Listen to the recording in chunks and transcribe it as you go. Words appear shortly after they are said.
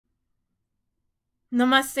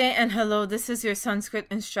Namaste and hello, this is your Sanskrit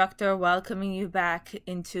instructor welcoming you back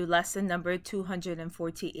into lesson number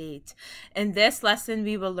 248. In this lesson,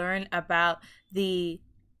 we will learn about the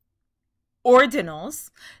ordinals.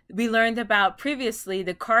 We learned about previously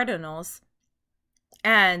the cardinals,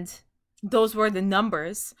 and those were the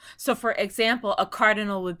numbers. So for example, a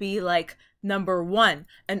cardinal would be like number 1.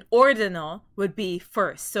 An ordinal would be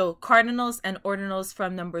first. So cardinals and ordinals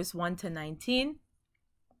from numbers 1 to 19.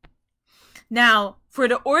 Now, for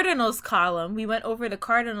the ordinals column, we went over the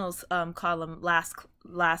cardinals column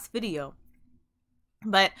last video.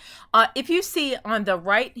 But if you see on the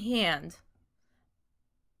right hand,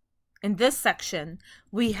 in this section,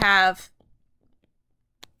 we have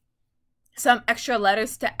some extra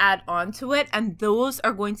letters to add on to it, and those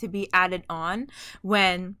are going to be added on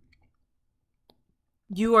when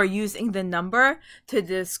you are using the number to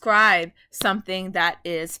describe something that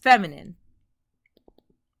is feminine.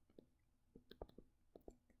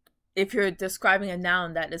 If you're describing a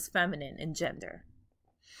noun that is feminine in gender.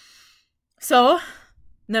 So,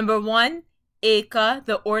 number 1, eka,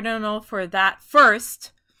 the ordinal for that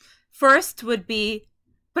first. First would be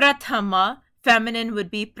prathama, feminine would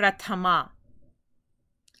be prathama.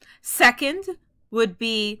 Second would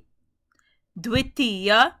be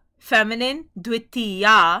dvitiya, feminine,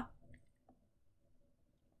 dvitiya.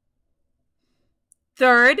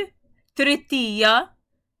 Third, tritiya.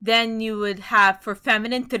 Then you would have for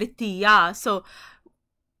feminine tritiya. So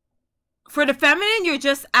for the feminine, you're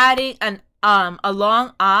just adding a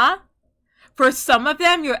long a. For some of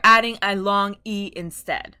them, you're adding a long e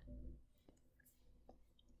instead.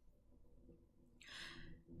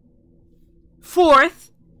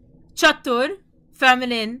 Fourth, chatur,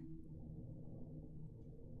 feminine,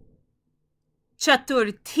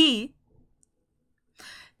 chaturthi.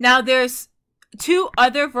 Now there's 2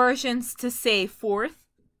 other versions to say fourth.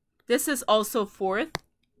 This is also fourth.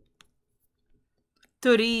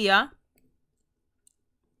 Turiya.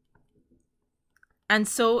 And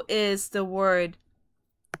so is the word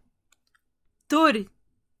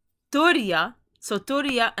turiya. So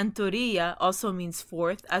turiya and turiya also means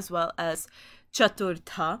fourth, as well as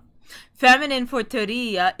chaturtha. Feminine for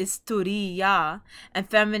turiya is turiya, and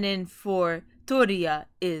feminine for turiya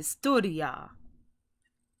is turiya.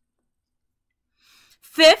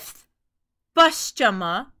 Fifth,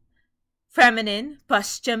 paschama, feminine,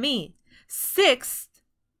 paschami. Sixth,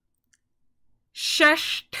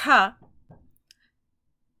 shashtha,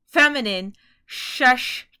 feminine,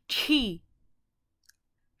 shashti.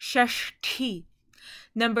 Shashti.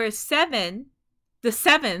 Number 7, the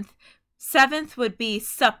seventh would be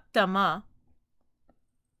saptama.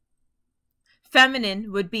 Feminine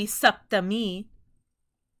would be saptami.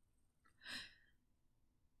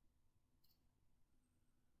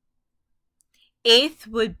 Eighth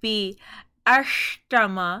would be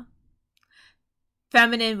ashtama.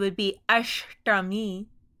 Feminine would be ashtami.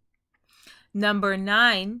 Number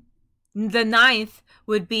 9, the 9th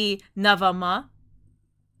would be navama.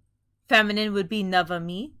 Feminine would be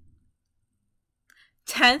navami.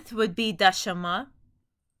 10th would be dashama.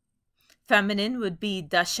 Feminine would be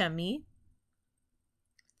dashami.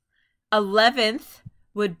 11th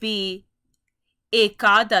would be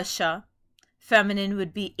ekadasha. Feminine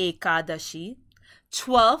would be ekadashi.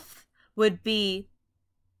 12th would be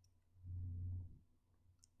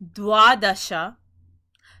dwadasha.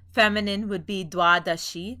 Feminine would be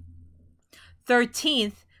dwadashi.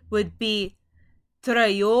 13th would be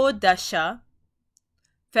trayodasha.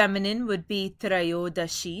 Feminine would be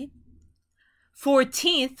trayodashi.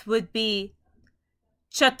 14th would be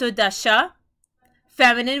chatudasha.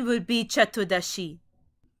 Feminine would be chatudashi.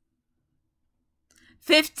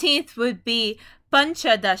 15th would be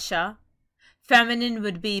panchadasha. Feminine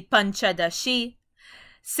would be panchadashi.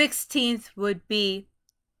 16th would be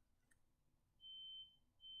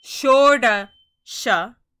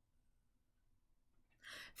shodasha.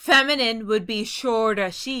 Feminine would be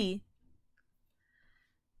shodashi.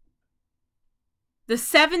 The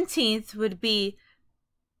 17th would be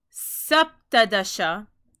saptadasha.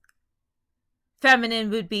 Feminine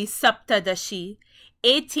would be saptadashi.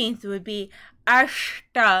 18th would be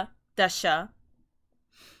ashtadasha.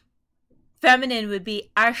 Feminine would be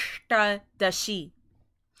ashtadashi.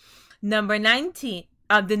 Number 19,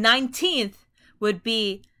 the 19th would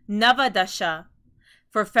be navadasha.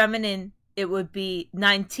 For feminine, it would be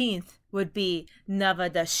 19th would be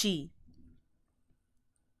navadashi.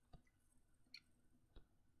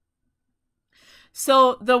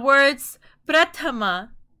 So the words prathama,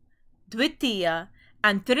 dvitiya,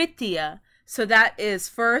 and tritiya, so that is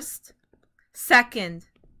first, second,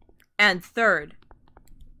 and third,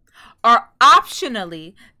 are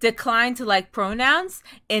optionally declined to like pronouns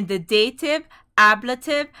in the dative,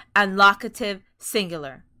 ablative, and locative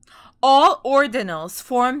singular. All ordinals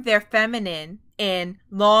form their feminine in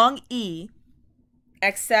long E,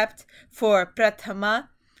 except for prathama,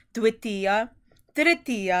 dvitiya,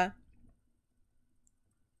 tritiya,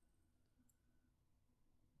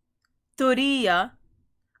 turiya,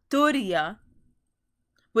 turiya,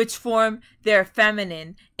 which form their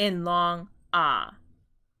feminine in long A.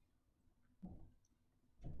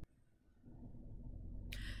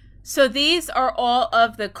 So these are all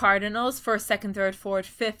of the cardinals, first, second, third, fourth,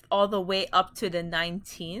 fifth, all the way up to the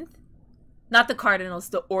 19th. Not the cardinals,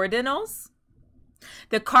 the ordinals.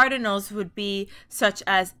 The cardinals would be such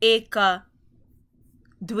as eka,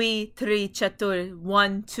 dvi, tri, chatur,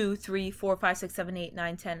 1, 2, 3, 4, 5, 6, 7, 8,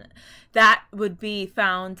 9, 10. That would be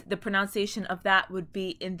found, the pronunciation of that would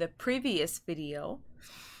be in the previous video.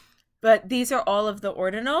 But these are all of the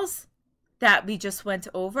ordinals that we just went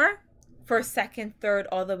over. First, second, third,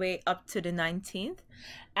 all the way up to the 19th.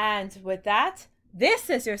 And with that, this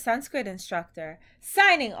is your Sanskrit instructor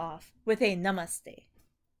signing off with a namaste.